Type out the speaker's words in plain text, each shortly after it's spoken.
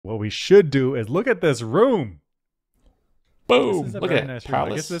what we should do is look at this room. This Boom! is a Look very at that nice room. I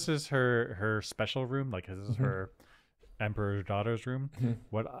guess palace. this is her special room. Like this is Hmm. her emperor's daughter's room. Hmm.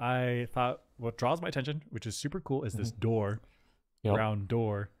 What draws my attention, which is super cool, is this Hmm. door, Yep. round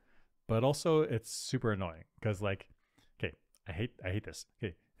door, but also it's super annoying because like, okay, I hate this.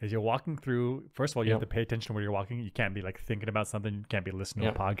 Okay, as you're walking through, first of all, you have Yep. to pay attention to where you're walking. You can't be like thinking about something. You can't be listening to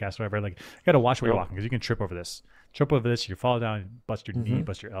Yep. a podcast or whatever. Like you got to watch where you're Yep. walking because you can trip over this. Trip over this, you fall down, bust your knee, Hmm.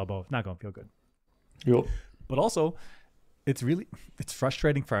 bust your elbow. It's not gonna feel good. Yep. But also, it's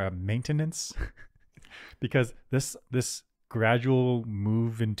frustrating for our maintenance because this gradual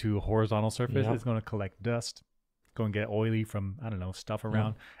move into a horizontal surface Yep. is going to collect dust, going to get oily from I don't know stuff Yeah.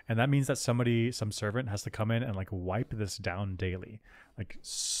 around, and that means that some servant has to come in and like wipe this down daily. Like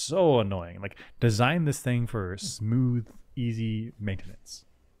so annoying. Like design this thing for smooth, easy maintenance.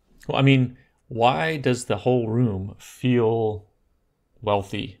 Well, I mean, why does the whole room feel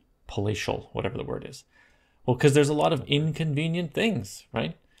wealthy, palatial, whatever the word is? Well, because there's a lot of inconvenient things,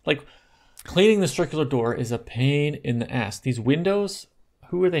 right? Like cleaning the circular door is a pain in the ass. These windows,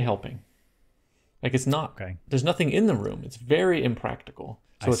 who are they helping? Like it's not, Okay, there's nothing in the room. It's very impractical.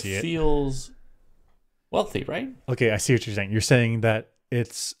 So I it see it. feels wealthy, right? Okay, I see what you're saying. You're saying that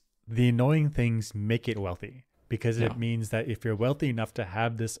it's the annoying things make it wealthy because Yeah. it means that if you're wealthy enough to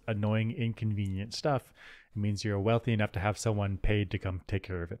have this annoying, inconvenient stuff, it means you're wealthy enough to have someone paid to come take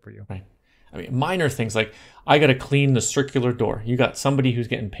care of it for you. Right. I mean, minor things like I got to clean the circular door. You got somebody who's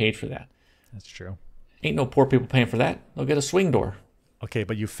getting paid for that. That's true. Ain't no poor people paying for that. They'll get a swing door. Okay,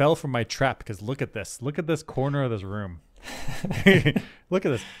 but you fell for my trap because look at this. Look at this corner of this room. Look at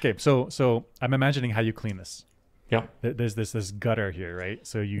this. Okay, so I'm imagining how you clean this. Yep. There's this gutter here, right?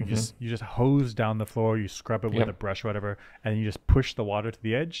 So you Mhm. just hose down the floor, you scrub it with Yep. a brush or whatever, and you just push the water to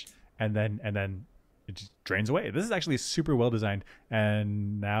the edge, and then it just drains away. This is actually super well designed.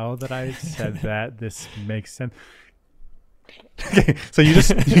 And now that I said that, this makes sense. Okay, so you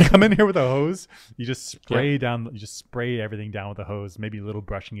come in here with a hose, you just spray everything down with a hose, maybe a little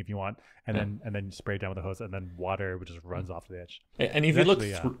brushing if you want, and Yeah. then you spray it down with a hose, and then water just runs off the edge. And if It's you look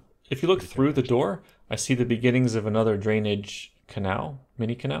actually, through, if you look through the door, I see the beginnings of another drainage canal,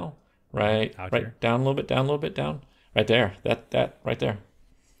 mini canal, right, Out right here. down a little bit, down a little bit, down, right there, that right there.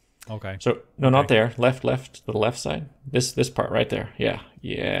 Okay. So no, not Okay. there, left, to the left side. This part right there. Yeah,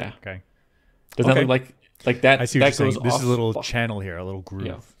 yeah. Okay. Doesn't that Okay. look like that? I see what that you're goes saying. This is off- a little channel here, a little groove.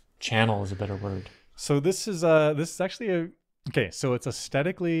 Yeah. Channel is a better word. So this is actually a okay. So it's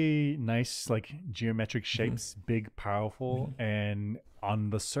aesthetically nice, like geometric shapes, big, powerful, and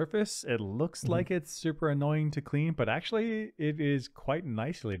on the surface it looks like it's super annoying to clean, but actually it is quite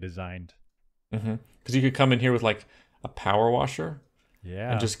nicely designed. Because you could come in here with like a power washer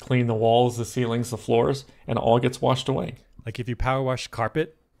Yeah. and just clean the walls, the ceilings, the floors, and it all gets washed away. Like if you power wash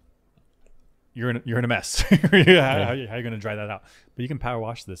carpet, you're in a mess. How are you going to dry that out? But you can power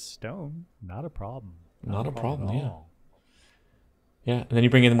wash this stone, not a problem. Not a problem, at yeah. all. Yeah, and then you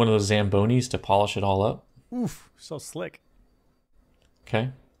bring in one of those Zambonis to polish it all up. Oof, so slick.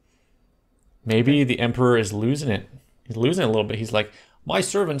 Okay. Maybe the emperor is losing it. He's losing it a little bit. He's like, my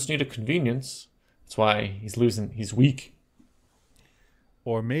servants need a convenience. That's why he's losing. He's weak.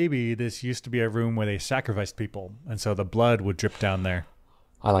 Or maybe this used to be a room where they sacrificed people, and so the blood would drip down there.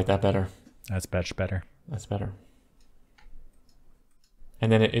 I like that better. That's much better. That's better.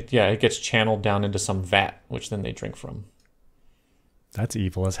 And then it gets channeled down into some vat, which then they drink from. That's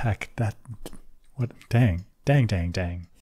evil as heck. What? Dang.